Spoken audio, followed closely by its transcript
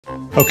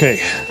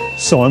Okay,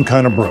 so I'm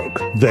kind of broke.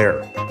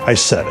 There, I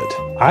said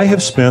it. I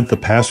have spent the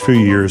past few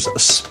years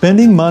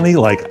spending money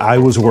like I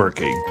was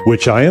working,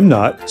 which I am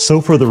not.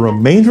 So for the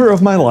remainder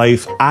of my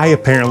life, I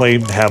apparently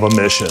have a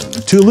mission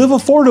to live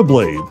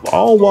affordably,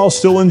 all while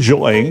still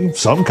enjoying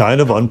some kind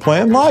of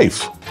unplanned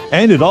life.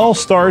 And it all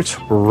starts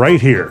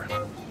right here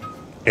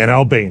in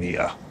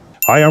Albania.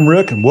 Hi, I'm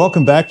Rick, and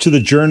welcome back to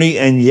The Journey.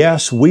 And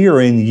yes, we are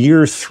in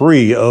year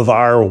 3 of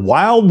our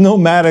wild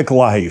nomadic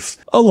life,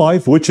 a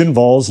life which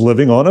involves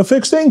living on a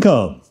fixed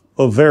income,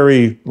 a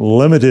very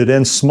limited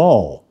and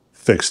small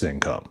fixed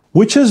income,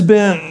 which has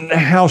been,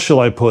 how shall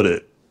I put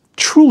it,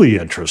 truly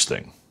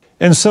interesting.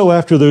 And so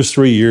after those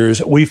 3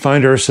 years, we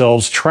find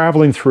ourselves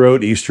traveling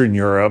throughout Eastern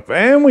Europe,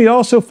 and we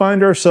also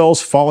find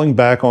ourselves falling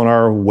back on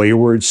our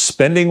wayward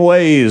spending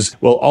ways.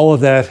 Well, all of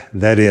that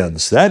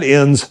ends. That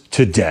ends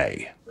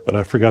today. But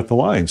I forgot the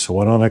line, so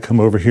why don't I come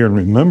over here and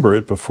remember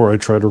it before I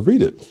try to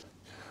read it?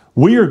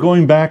 We are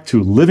going back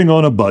to living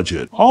on a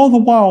budget, all the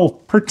while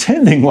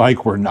pretending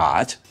like we're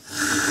not.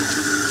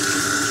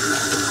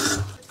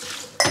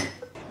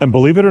 And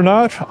believe it or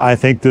not, I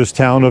think this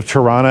town of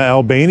Tirana,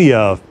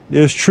 Albania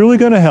is truly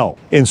going to help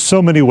in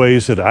so many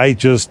ways that I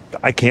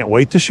can't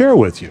wait to share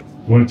with you.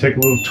 Want to take a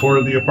little tour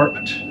of the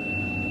apartment?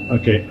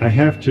 Okay, I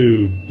have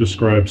to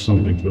describe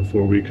something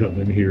before we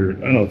come in here.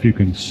 I don't know if you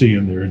can see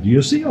in there. Do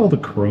you see all the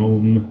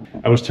chrome?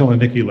 I was telling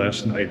Nikki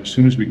last night, as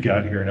soon as we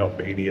got here in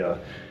Albania,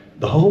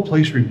 the whole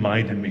place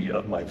reminded me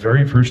of my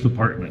very first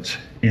apartment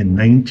in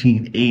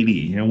 1980.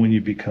 You know, when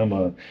you become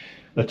a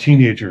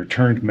teenager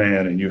turned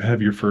man and you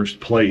have your first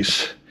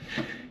place,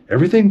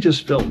 everything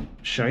just felt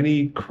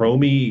shiny,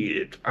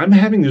 chromy. I'm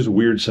having this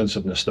weird sense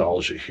of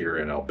nostalgia here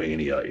in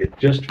Albania. It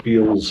just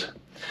feels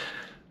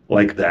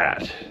like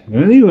that.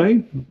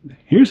 Anyway,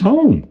 here's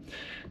home.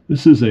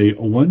 This is a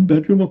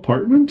 1-bedroom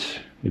apartment.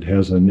 It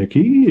has a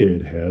Nikki.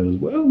 It has,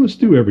 well, let's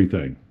do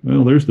everything.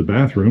 Well, there's the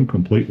bathroom,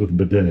 complete with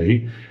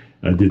bidet.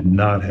 I did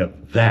not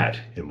have that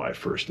in my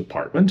first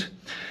apartment.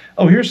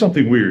 Oh, here's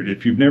something weird.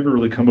 If you've never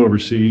really come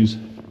overseas,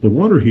 the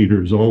water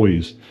heater is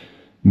always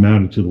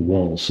mounted to the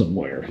wall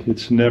somewhere.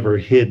 It's never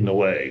hidden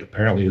away.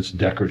 Apparently it's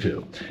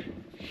decorative.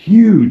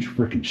 Huge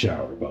freaking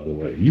shower, by the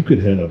way. You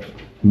could have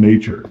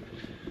major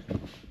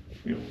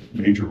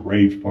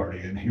rave party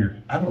in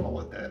here. I don't know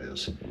what that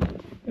is.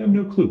 I have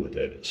no clue what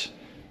that is.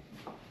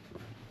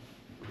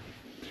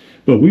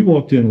 But we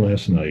walked in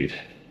last night,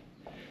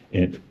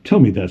 and tell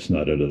me that's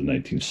not out of the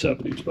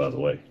 1970s, by the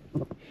way.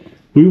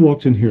 We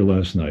walked in here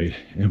last night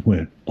and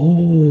went,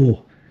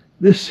 oh,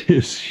 this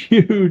is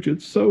huge.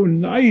 It's so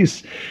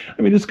nice.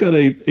 I mean, it's got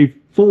a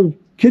full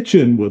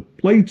kitchen with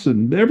plates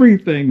and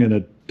everything and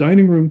a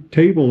dining room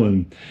table,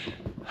 and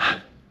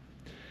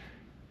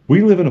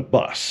we live in a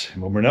bus.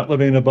 And when we're not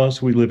living in a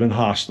bus, we live in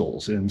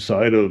hostels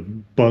inside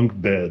of bunk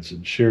beds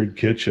and shared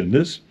kitchen.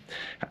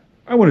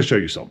 I want to show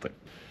you something.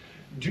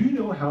 Do you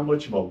know how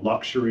much of a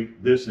luxury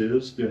this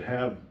is to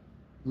have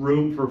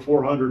room for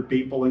 400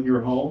 people in your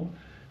home?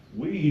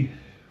 We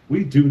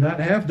do not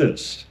have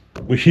this.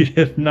 We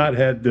have not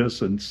had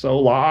this in so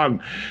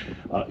long.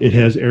 It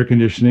has air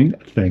conditioning,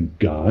 thank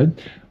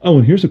God. Oh,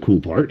 and here's a cool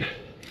part.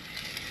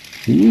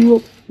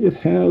 Look, it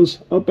has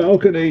a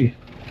balcony.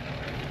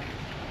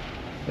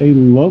 A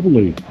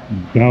lovely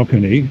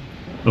balcony,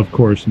 of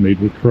course, made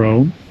with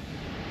chrome.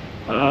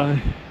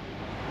 I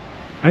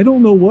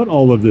don't know what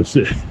all of this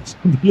is,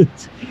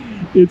 but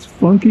it's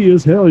funky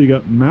as hell. You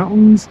got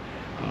mountains.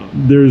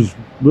 There's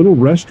little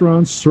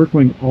restaurants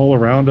circling all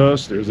around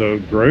us. There's a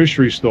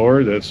grocery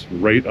store that's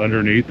right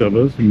underneath of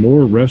us.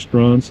 More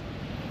restaurants.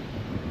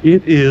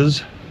 It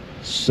is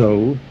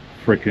so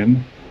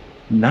freaking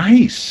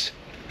nice.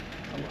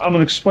 I'm going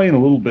to explain a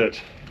little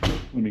bit.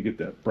 Let me get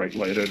that bright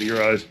light out of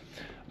your eyes.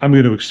 I'm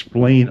going to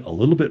explain a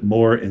little bit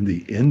more in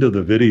the end of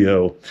the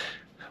video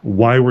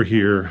why we're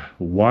here,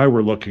 why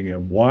we're looking,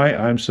 and why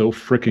I'm so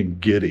freaking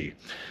giddy.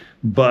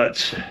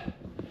 But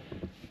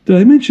did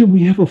I mention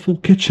we have a full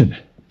kitchen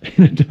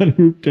and a dining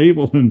room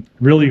table, and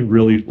really,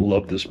 really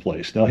love this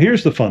place. Now,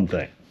 here's the fun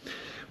thing.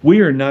 We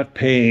are not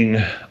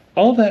paying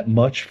all that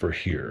much for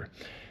here.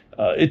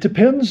 It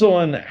depends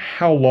on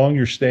how long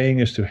you're staying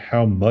as to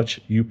how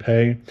much you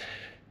pay.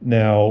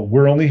 Now,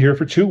 we're only here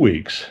for 2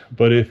 weeks,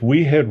 but if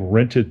we had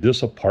rented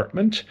this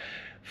apartment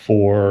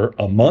for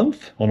a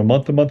month, on a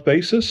month-to-month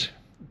basis,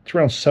 it's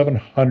around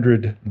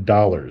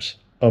 $700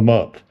 a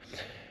month.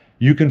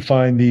 You can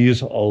find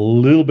these a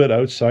little bit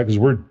outside because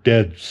we're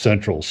dead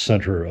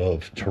center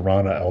of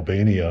Tirana,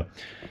 Albania.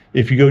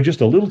 If you go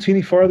just a little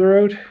teeny farther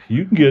out,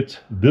 you can get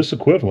this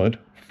equivalent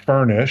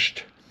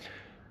furnished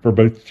for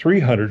about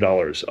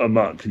 $300 a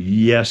month.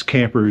 Yes,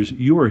 campers,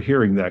 you are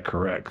hearing that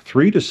correct.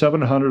 $300 to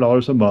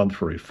 $700 a month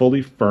for a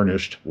fully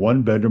furnished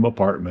 1-bedroom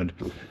apartment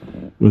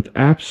with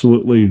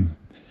absolutely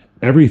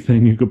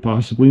everything you could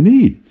possibly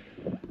need.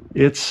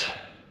 That's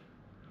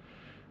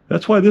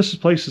why this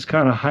place is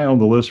kind of high on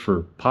the list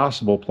for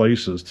possible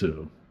places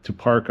to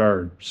park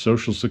our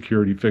Social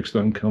Security fixed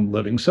income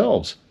living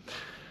selves.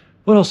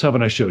 What else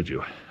haven't I showed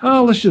you?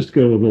 Oh, let's just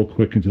go a little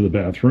quick into the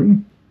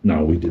bathroom.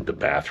 No, we did the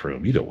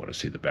bathroom. You don't want to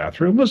see the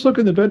bathroom. Let's look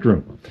in the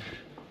bedroom.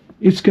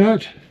 It's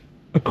got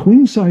a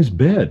queen-size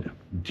bed.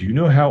 Do you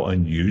know how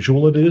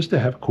unusual it is to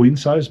have a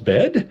queen-size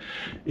bed?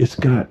 It's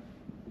got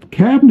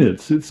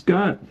cabinets. It's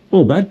got,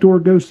 oh, that door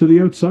goes to the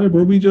outside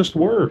where we just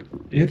were.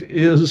 It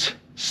is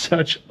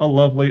such a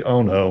lovely,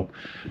 oh no.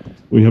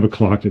 We have a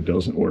clock that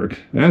doesn't work.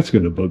 That's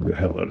going to bug the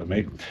hell out of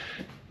me.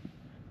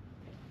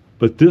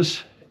 But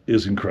this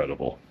is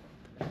incredible.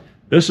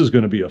 This is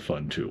going to be a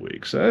fun 2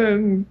 weeks.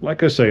 And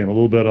like I say, in a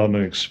little bit, I'm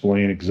going to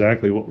explain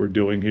exactly what we're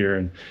doing here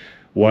and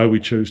why we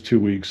chose 2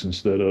 weeks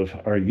instead of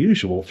our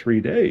usual 3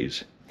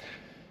 days.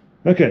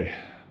 Okay,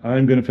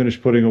 I'm going to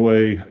finish putting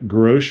away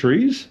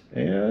groceries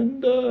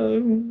and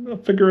I'll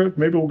figure out,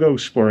 maybe we'll go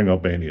exploring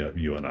Albania,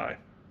 you and I.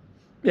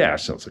 Yeah,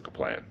 sounds like a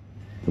plan.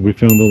 Have we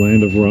found the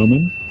land of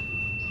ramen?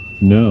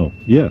 No.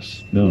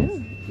 Yes. No.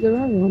 Yeah, there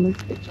are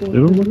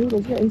ramen.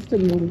 Noodles, yeah,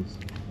 instant noodles.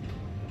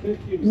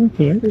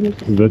 Okay.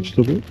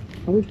 Vegetable.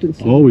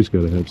 Always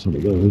got to have some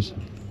of those.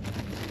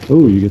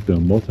 Oh, you get the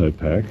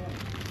multi-pack.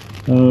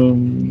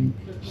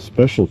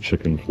 Special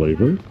chicken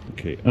flavor.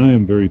 Okay, I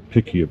am very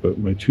picky about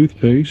my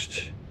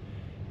toothpaste,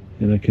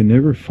 and I can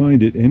never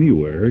find it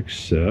anywhere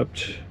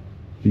except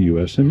the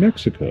U.S. and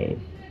Mexico.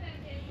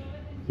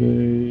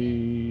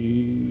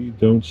 They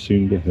don't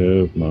seem to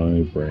have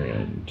my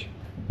brand.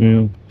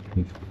 Well,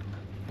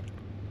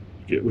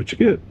 get what you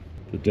get.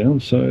 The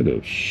downside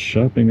of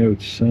shopping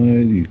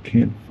outside, you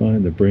can't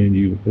find the brand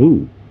you...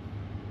 Ooh,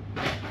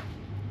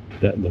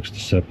 that looks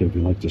deceptive,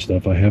 like the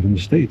stuff I have in the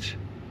States.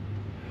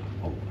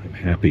 Oh, I'm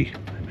happy.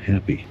 I'm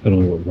happy. I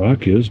don't know what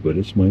rock is, but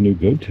it's my new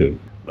go-to.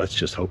 Let's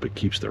just hope it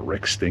keeps the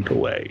Rick stink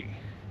away.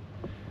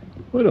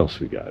 What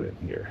else we got in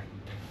here?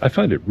 I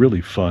find it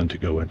really fun to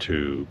go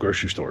into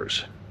grocery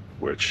stores,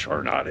 which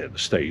are not in the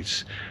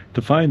States,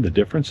 to find the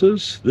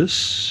differences.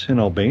 This in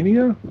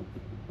Albania,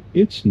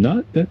 it's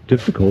not that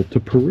difficult to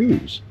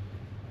peruse.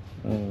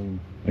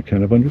 I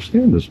kind of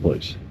understand this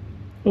place.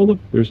 Oh, look,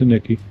 there's a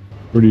Nicky.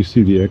 Where do you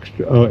see the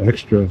extra? Oh,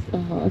 extra.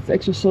 It's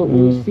extra short.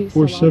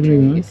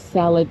 $4.79. It's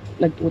salad,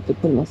 like what they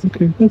put in us.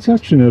 Okay, that's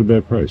actually not a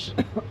bad price.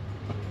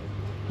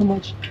 How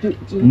much? Do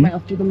the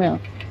math. Do the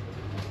math.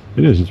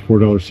 It is. It's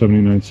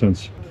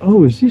 $4.79.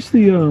 Oh, is this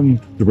the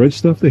red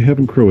stuff they have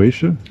in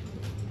Croatia?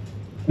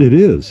 It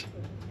is.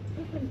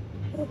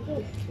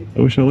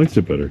 I wish I liked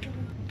it better.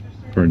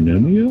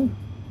 Armenia?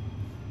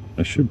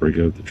 I should break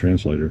out the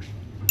translator.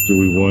 Do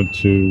we want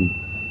to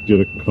get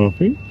a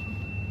coffee?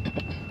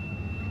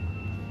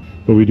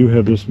 But we do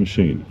have this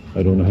machine.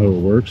 I don't know how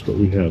it works, but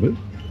we have it.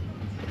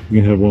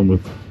 You can have one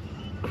with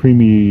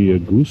creamy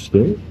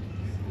gusto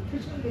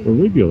or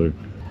regular.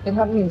 They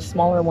have even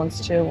smaller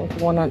ones too. If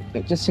you want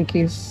to, just in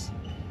case.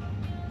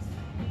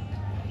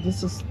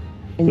 This is.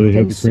 Do they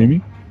have the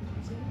creamy?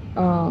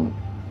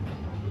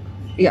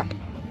 Yeah.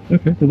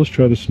 Okay, well, let's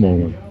try the small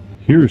one.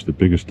 Here's the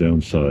biggest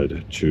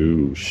downside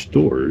to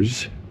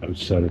stores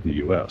outside of the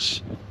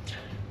U.S.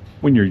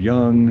 When you're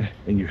young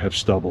and you have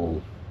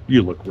stubble,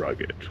 you look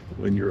rugged.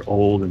 When you're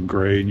old and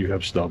gray and you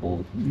have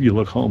stubble, you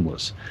look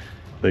homeless.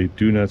 They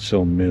do not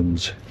sell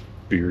men's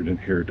beard and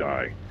hair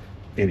dye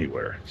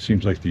anywhere.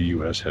 Seems like the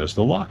U.S. has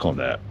the lock on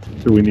that.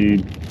 So we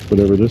need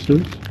whatever this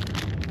is.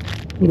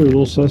 What are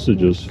little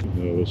sausages?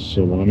 A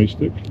salami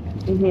stick.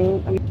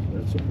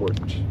 That's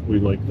important. We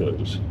like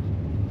those.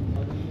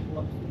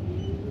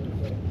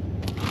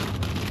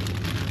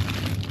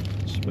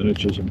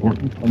 Spinach is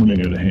important. I'm running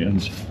out of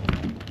hands.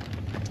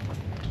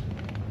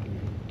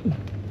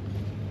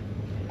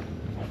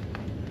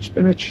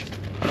 Spinach.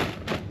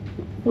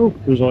 Oh,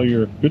 there's all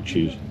your good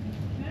cheese.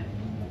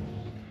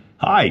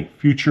 Hi,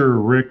 future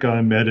Rick.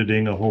 I'm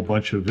editing a whole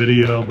bunch of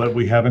video, but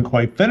we haven't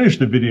quite finished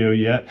the video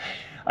yet.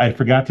 I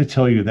forgot to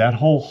tell you that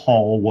whole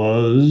haul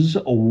was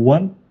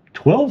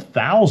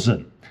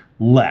 12,000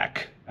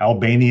 lek,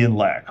 Albanian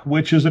lek,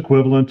 which is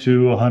equivalent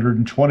to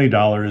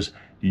 $120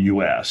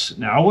 US.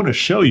 Now I want to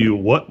show you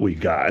what we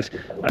got.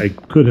 I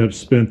could have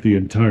spent the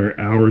entire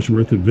hour's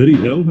worth of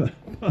video,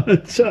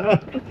 but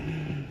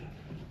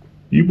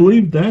you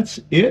believe that's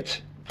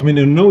it? I mean,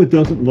 I know it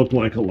doesn't look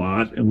like a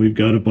lot, and we've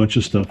got a bunch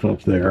of stuff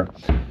up there,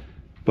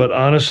 but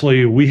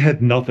honestly, we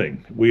had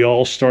nothing. We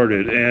all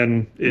started,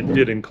 and it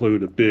did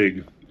include a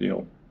big,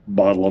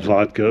 bottle of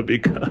vodka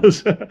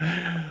because,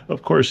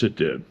 of course it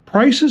did.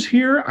 Prices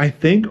here, I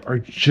think, are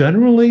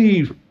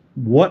generally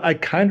what I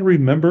kind of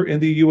remember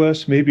in the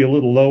U.S., maybe a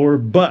little lower,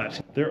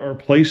 but there are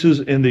places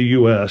in the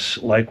U.S.,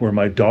 like where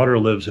my daughter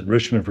lives in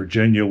Richmond,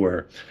 Virginia,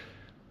 where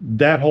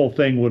that whole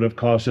thing would have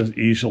cost us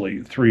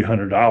easily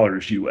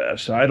 $300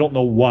 US. I don't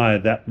know why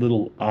that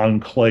little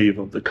enclave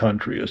of the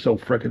country is so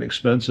frickin'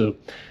 expensive.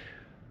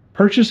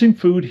 Purchasing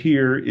food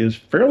here is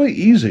fairly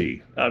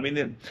easy. I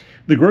mean,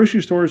 the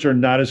grocery stores are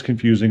not as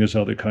confusing as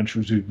other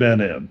countries we've been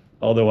in.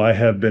 Although I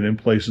have been in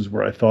places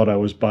where I thought I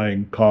was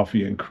buying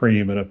coffee and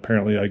cream, and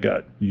apparently I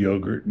got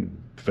yogurt and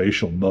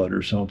facial mud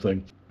or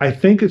something. I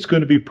think it's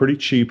going to be pretty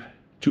cheap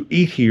to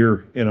eat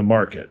here in a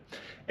market.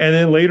 And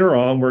then later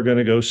on, we're going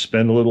to go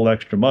spend a little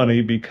extra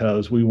money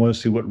because we want to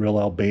see what real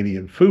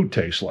Albanian food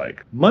tastes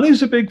like.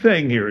 Money's a big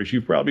thing here, as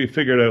you've probably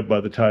figured out by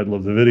the title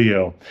of the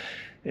video.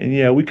 And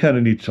yeah, we kind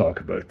of need to talk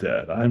about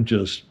that. I'm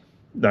just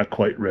not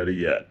quite ready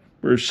yet.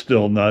 We're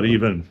still not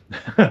even,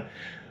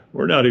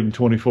 we're not even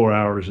 24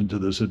 hours into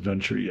this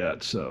adventure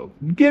yet. So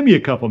give me a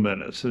couple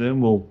minutes and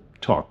then we'll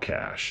talk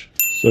cash.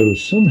 So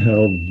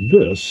somehow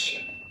this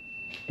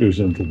goes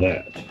into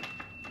that.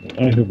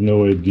 I have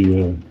no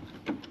idea.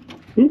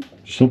 Oop,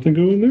 does something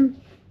go in there?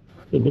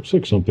 It looks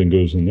like something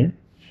goes in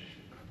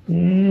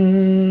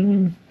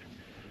there.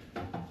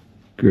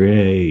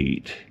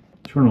 Great.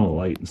 Turn on the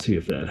light and see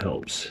if that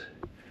helps.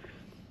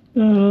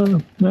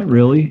 Not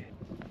really.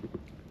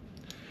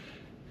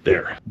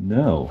 There.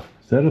 No.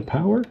 Is that a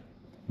power?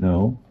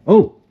 No.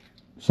 Oh,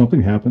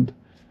 something happened.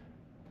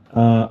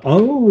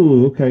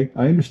 Oh, okay.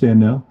 I understand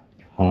now.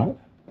 Hot.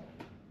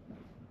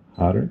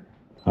 Hotter.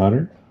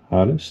 Hotter.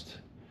 Hottest.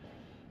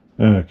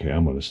 Okay,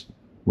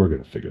 we're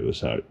gonna figure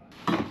this out.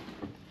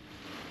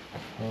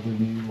 Probably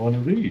need one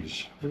of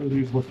these. What do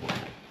these look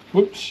like?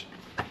 Whoops.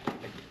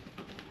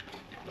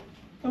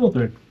 Oh,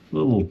 they're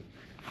little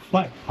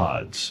flat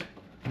pods.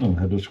 I don't know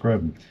how to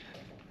describe them.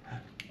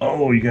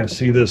 Oh, you guys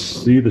see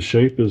this? See, the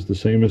shape is the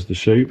same as the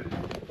shape.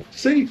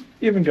 See,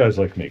 even guys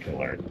like me can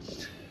learn.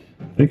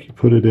 I think you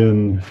put it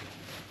in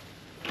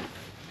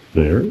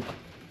there.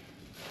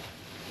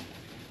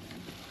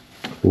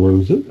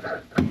 Close it.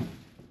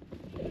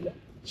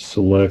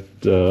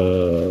 Select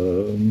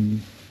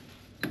you.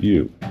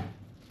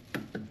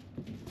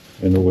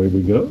 And away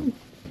we go.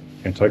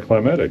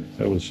 Anticlimactic.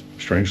 That was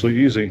strangely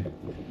easy.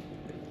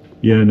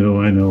 Yeah, I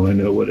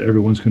know what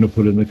everyone's going to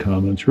put in the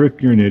comments.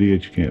 Rick, you're an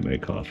idiot. You can't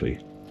make coffee.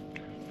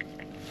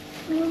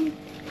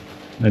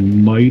 I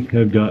might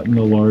have gotten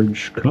a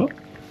large cup.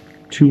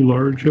 Too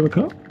large of a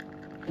cup.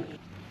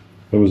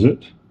 That was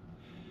it?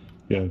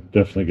 Yeah,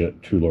 definitely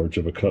got too large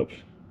of a cup.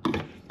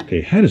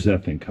 Okay, how does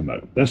that thing come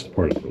out? That's the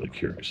part I'm really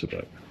curious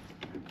about.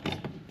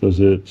 Does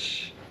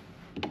it...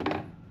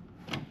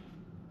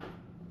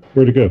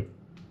 Where'd it go?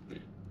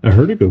 I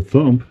heard it go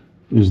thump.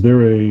 Is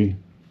there a...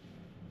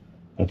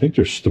 I think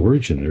there's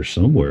storage in there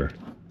somewhere.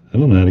 I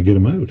don't know how to get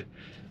them out.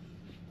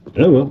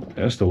 Oh well,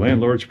 that's the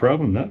landlord's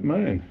problem, not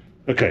mine.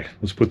 Okay,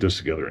 let's put this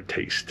together and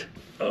taste.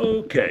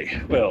 Okay,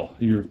 well,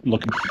 you're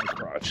looking for the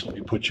crotch. Let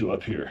me put you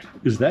up here.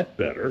 Is that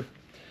better?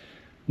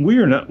 We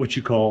are not what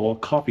you call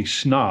coffee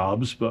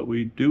snobs, but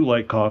we do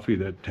like coffee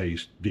that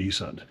tastes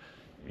decent.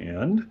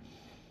 And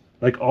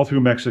like all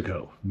through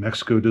Mexico,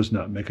 Mexico does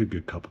not make a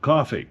good cup of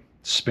coffee.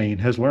 Spain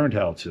has learned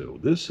how to.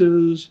 This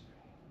is...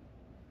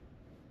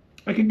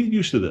 I can get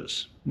used to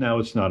this. Now,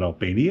 it's not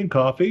Albanian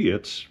coffee.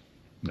 It's,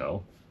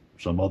 no,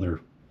 some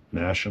other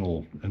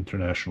national,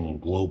 international,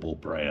 global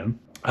brand.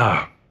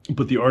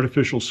 But the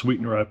artificial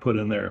sweetener I put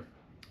in there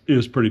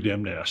is pretty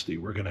damn nasty.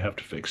 We're going to have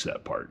to fix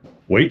that part.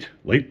 Wait,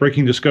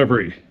 late-breaking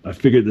discovery. I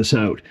figured this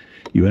out.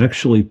 You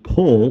actually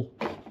pull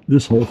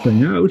this whole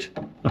thing out.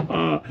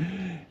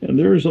 And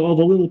there's all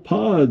the little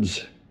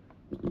pods.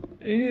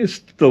 It's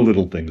the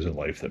little things in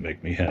life that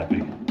make me happy.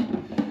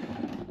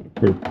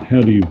 How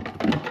do you...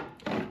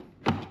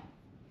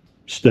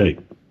 Stay.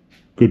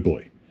 Good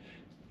boy.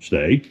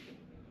 Stay.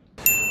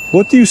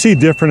 What do you see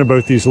different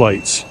about these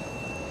lights?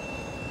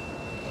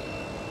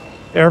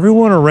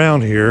 Everyone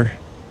around here...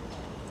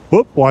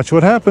 Whoop, watch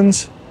what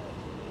happens.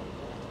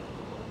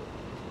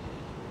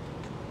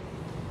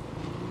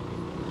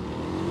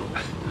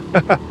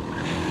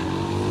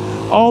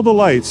 All the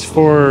lights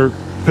for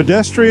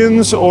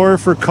pedestrians or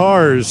for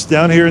cars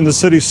down here in the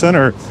city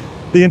center.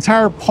 The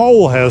entire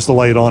pole has the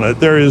light on it.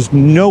 There is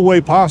no way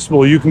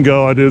possible you can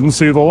go, I didn't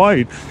see the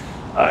light.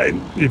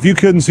 If you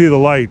couldn't see the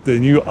light,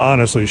 then you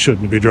honestly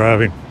shouldn't be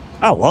driving.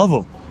 I love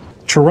them.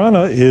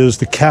 Tirana is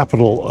the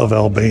capital of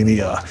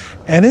Albania,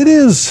 and it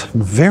is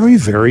very,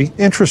 very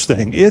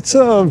interesting. It's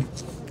a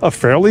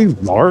fairly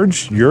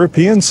large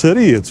European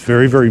city. It's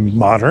very, very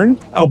modern.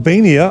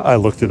 Albania, I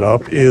looked it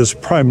up, is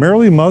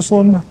primarily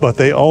Muslim, but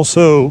they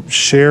also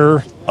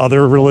share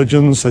other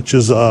religions, such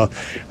as, I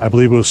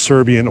believe it was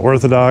Serbian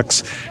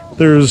Orthodox.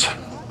 There's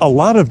a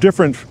lot of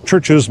different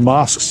churches,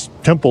 mosques,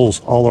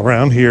 temples all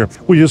around here.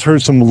 We just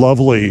heard some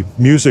lovely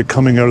music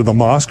coming out of the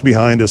mosque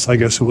behind us. I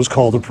guess it was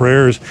called the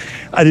prayers.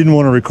 I didn't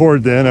want to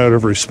record then out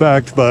of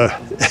respect, but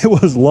it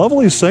was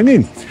lovely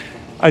singing.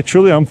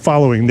 I'm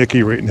following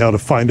Nikki right now to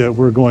find out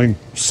we're going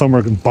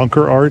somewhere in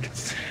bunker art.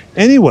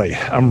 Anyway,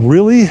 I'm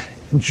really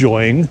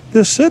enjoying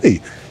this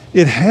city.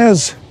 It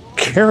has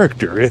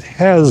character. It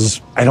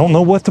has, I don't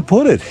know what to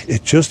put it.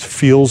 It just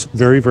feels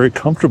very, very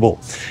comfortable.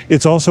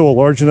 It's also a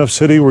large enough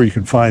city where you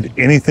can find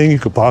anything you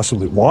could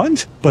possibly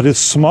want, but it's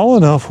small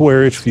enough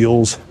where it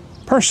feels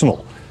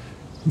personal.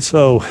 And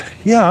so,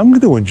 yeah, I'm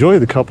going to enjoy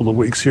the couple of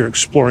weeks here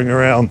exploring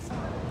around.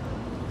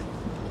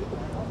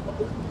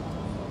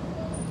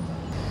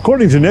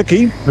 According to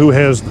Nikki, who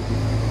has,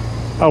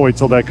 I'll wait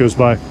till that goes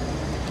by.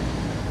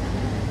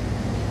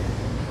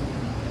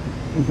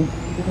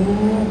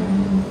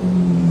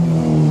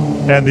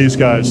 And these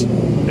guys,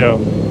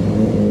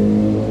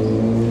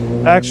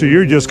 Actually,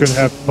 you're just going to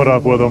have to put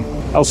up with them.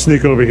 I'll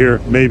sneak over here.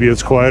 Maybe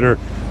it's quieter.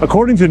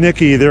 According to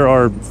Nikki, there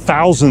are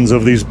thousands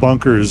of these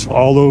bunkers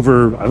all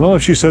over, I don't know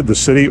if she said the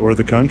city or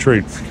the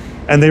country,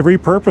 and they've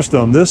repurposed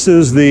them. This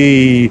is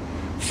the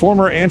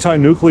former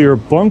anti-nuclear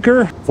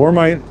bunker,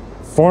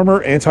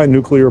 former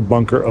anti-nuclear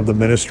bunker of the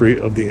Ministry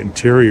of the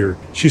Interior.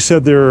 She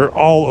said they're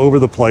all over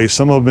the place.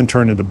 Some have been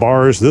turned into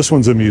bars. This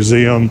one's a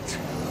museum.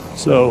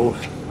 So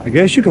I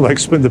guess you could like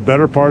spend the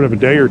better part of a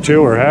day or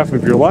two or half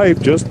of your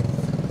life just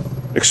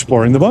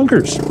exploring the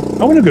bunkers.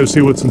 I want to go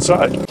see what's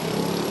inside.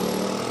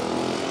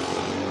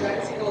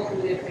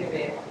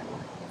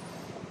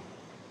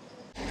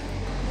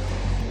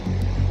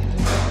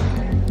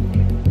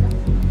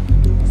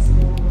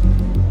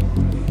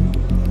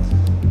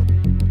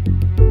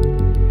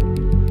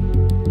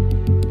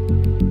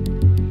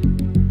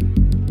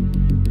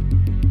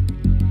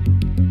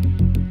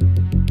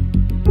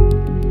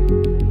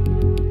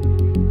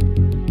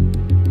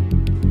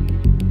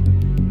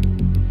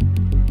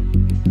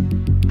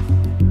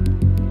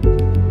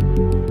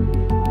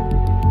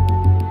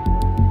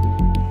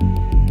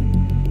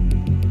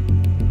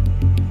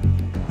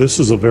 This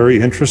is a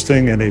very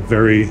interesting and a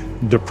very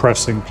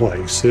depressing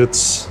place.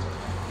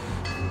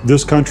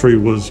 This country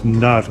was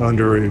not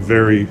under a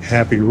very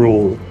happy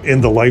rule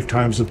in the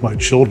lifetimes of my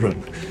children.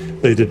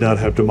 They did not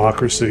have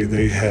democracy.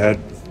 They had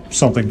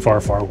something far,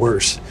 far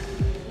worse.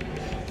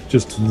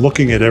 Just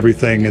looking at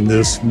everything in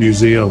this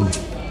museum,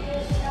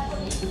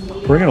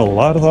 bringing a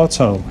lot of thoughts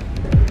home.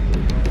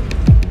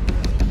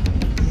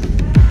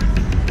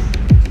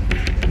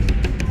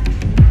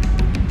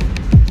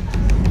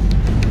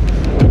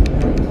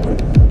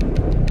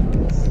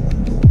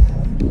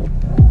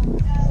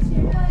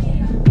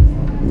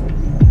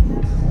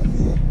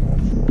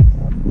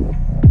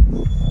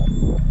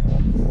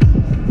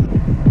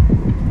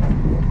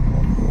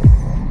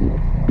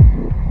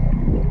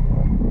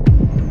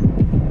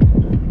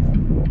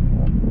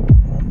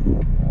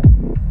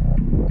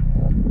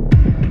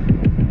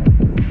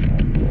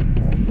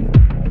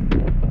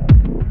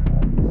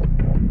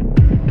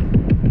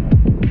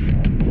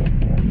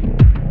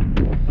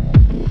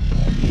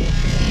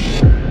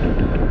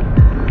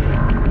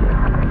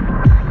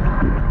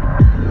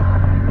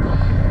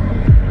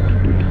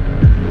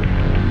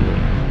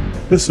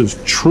 This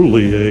is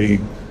truly a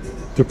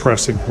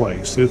depressing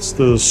place. It's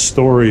the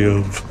story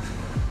of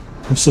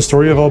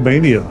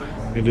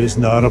Albania. It is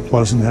not a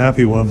pleasant,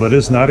 happy one, but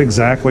it's not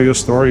exactly a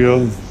story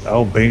of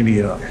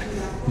Albania.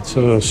 It's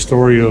a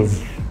story of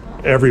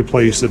every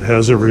place that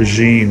has a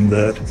regime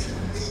that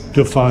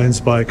defines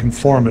by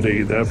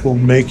conformity, that will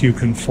make you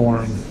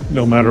conform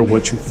no matter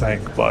what you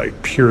think, by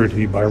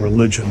purity, by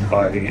religion,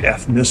 by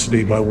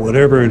ethnicity, by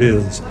whatever it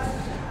is.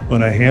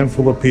 When a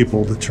handful of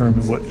people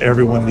determine what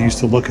everyone needs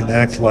to look and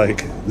act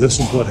like, this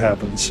is what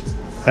happens.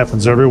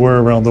 Happens everywhere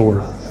around the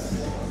world.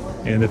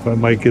 And if I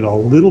might get a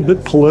little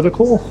bit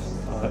political,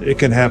 it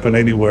can happen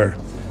anywhere.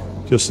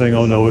 Just saying,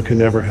 oh no, it can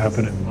never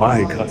happen in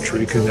my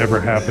country, it can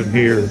never happen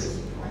here.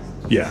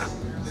 Yeah,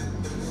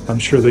 I'm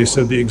sure they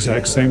said the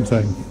exact same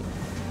thing.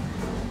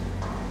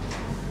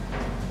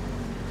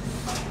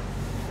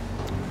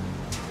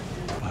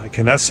 I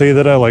cannot say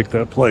that I like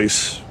that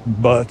place,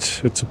 but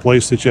it's a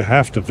place that you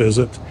have to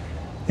visit.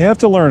 You have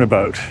to learn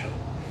about.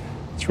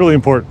 It's really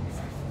important,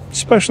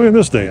 especially in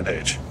this day and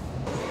age.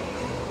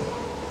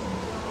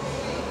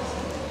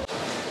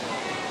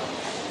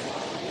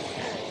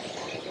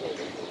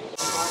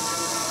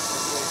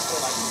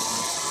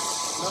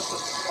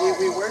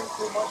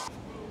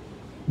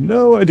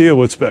 No idea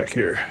what's back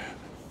here.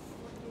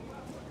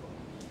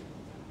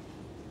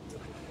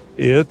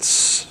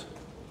 It's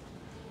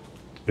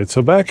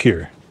a back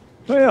here.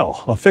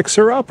 Well, a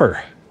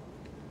fixer-upper.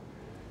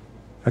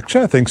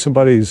 Actually, I think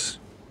somebody's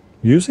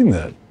using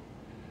that.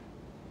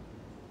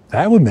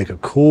 That would make a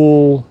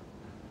cool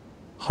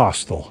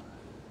hostel.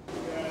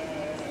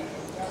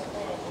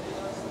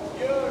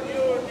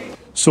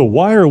 So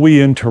why are we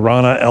in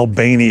Tirana,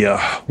 Albania?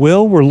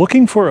 Well, we're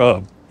looking for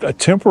a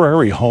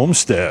temporary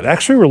homestead.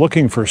 Actually, we're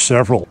looking for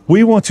several.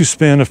 We want to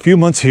spend a few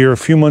months here, a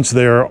few months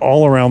there,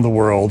 all around the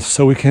world,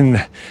 so we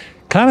can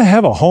kind of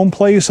have a home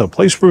place, a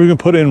place where we can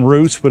put in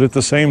roots, but at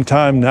the same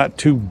time, not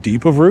too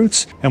deep of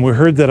roots. And we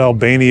heard that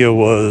Albania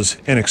was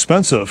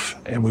inexpensive,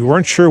 and we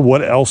weren't sure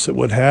what else it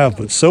would have.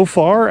 But so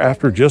far,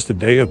 after just a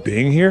day of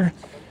being here,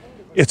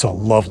 it's a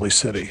lovely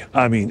city.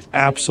 I mean,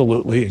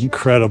 absolutely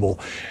incredible.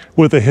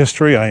 With a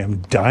history I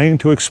am dying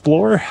to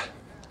explore.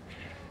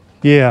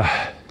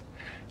 Yeah,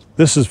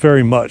 this is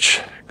very much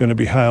going to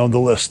be high on the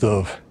list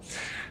of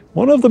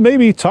one of the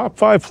maybe top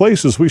 5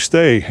 places we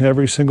stay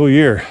every single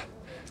year.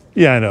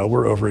 Yeah, I know,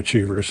 we're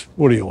overachievers.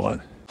 What do you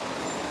want?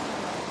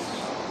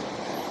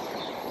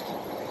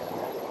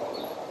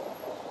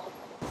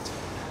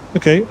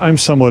 Okay, I'm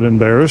somewhat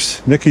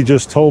embarrassed. Nikki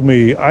just told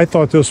me I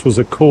thought this was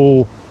a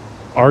cool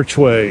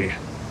archway.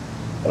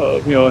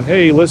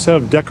 Hey, let's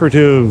have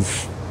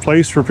decorative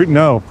place for people.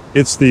 No,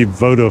 it's the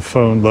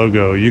Vodafone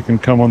logo. You can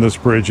come on this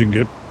bridge and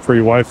get free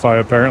Wi-Fi,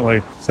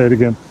 apparently. Say it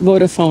again.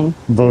 Vodafone.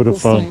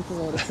 Vodafone.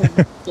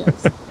 Vodafone.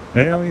 Yes.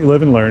 Hey, you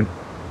live and learn.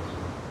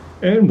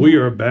 And we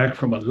are back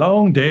from a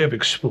long day of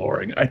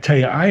exploring. I tell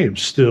you, I am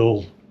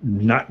still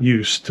not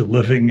used to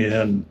living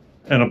in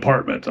an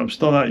apartment. I'm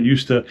still not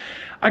used to,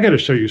 I got to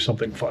show you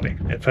something funny.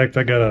 In fact,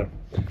 I got to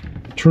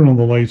turn on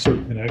the light so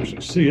you can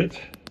actually see it.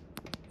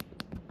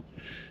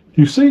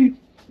 You see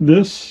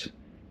this?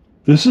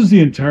 This is the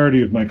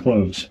entirety of my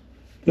clothes.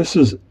 This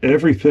is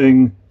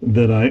everything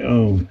that I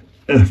own.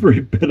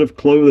 Every bit of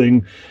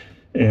clothing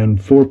and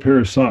 4 pair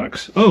of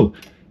socks. Oh,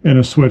 and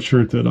a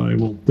sweatshirt that I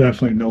will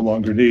definitely no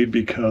longer need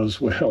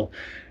because, well,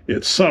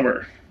 it's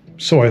summer.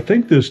 So I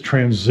think this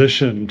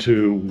transition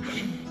to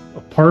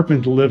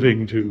apartment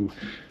living to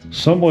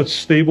somewhat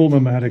stable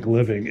nomadic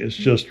living is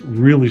just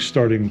really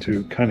starting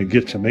to kind of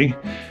get to me.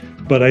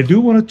 But I do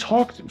want to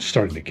talk,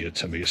 starting to get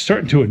to me,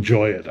 starting to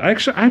enjoy it.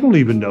 Actually, I don't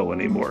even know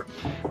anymore.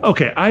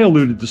 Okay, I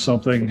alluded to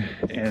something,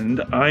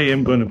 and I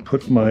am going to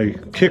put my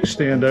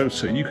kickstand out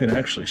so you can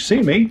actually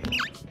see me.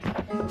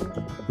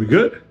 We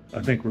good?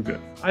 I think we're good.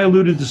 I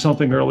alluded to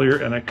something earlier,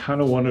 and I kind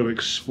of want to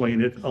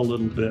explain it a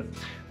little bit.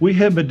 We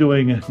have been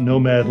doing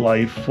nomad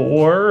life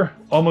for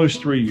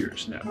almost 3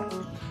 years now.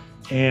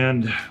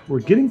 And we're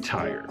getting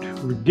tired.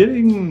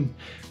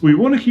 We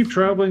want to keep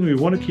traveling, we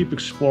want to keep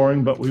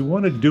exploring, but we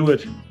want to do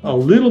it a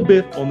little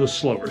bit on the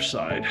slower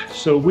side.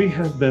 So we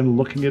have been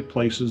looking at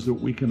places that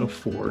we can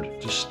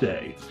afford to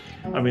stay.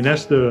 I mean,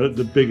 that's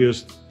the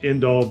biggest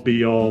end-all,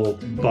 be-all,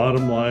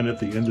 bottom line at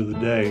the end of the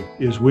day,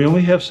 is we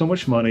only have so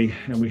much money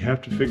and we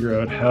have to figure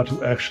out how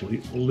to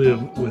actually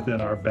live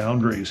within our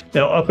boundaries.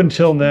 Now, up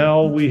until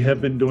now, we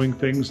have been doing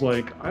things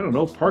like, I don't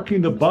know,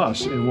 parking the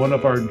bus in one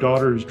of our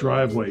daughter's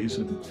driveways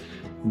and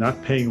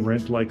not paying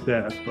rent like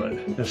that,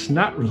 but that's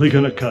not really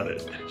going to cut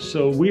it.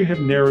 So we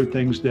have narrowed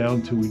things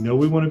down to, we know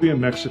we want to be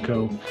in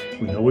Mexico,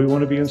 we know we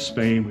want to be in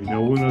Spain, we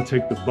know we want to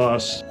take the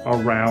bus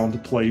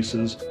around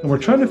places, and we're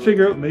trying to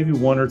figure out maybe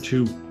 1 or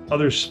 2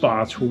 other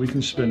spots where we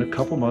can spend a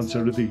couple months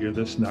out of the year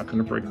that's not going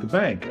to break the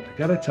bank. I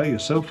gotta tell you,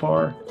 so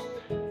far,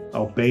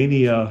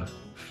 Albania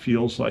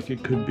feels like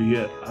it could be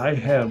it. I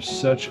have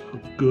such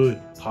a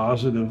good,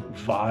 positive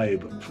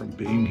vibe from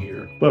being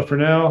here. But for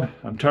now,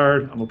 I'm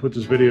tired. I'm gonna put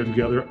this video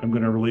together. I'm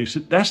gonna release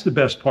it. That's the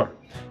best part.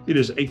 It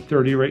is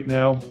 8:30 right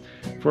now.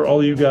 For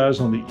all of you guys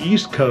on the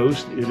East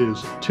Coast, it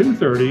is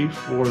 2:30.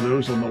 For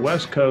those on the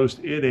West Coast,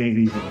 it ain't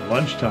even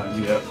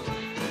lunchtime yet.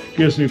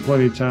 Gives me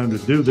plenty of time to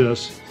do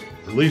this,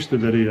 release the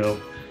video,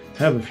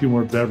 have a few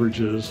more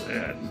beverages,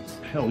 and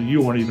hell,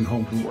 you aren't even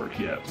home from work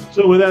yet.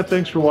 So with that,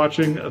 thanks for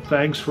watching.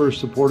 Thanks for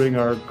supporting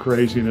our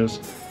craziness.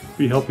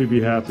 Be healthy,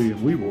 be happy,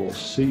 and we will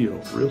see you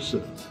real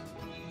soon.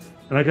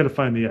 And I got to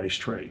find the ice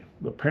tray.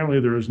 Apparently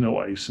there is no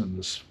ice in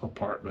this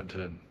apartment,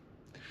 and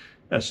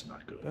that's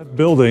not good. That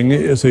building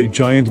is a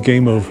giant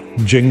game of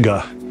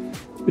Jenga.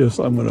 Yes,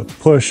 I'm going to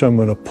push, I'm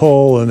going to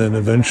pull, and then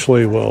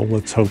eventually, well,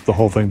 let's hope the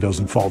whole thing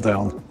doesn't fall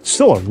down.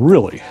 Still a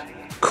really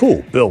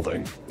cool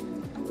building.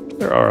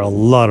 There are a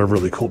lot of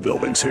really cool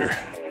buildings here.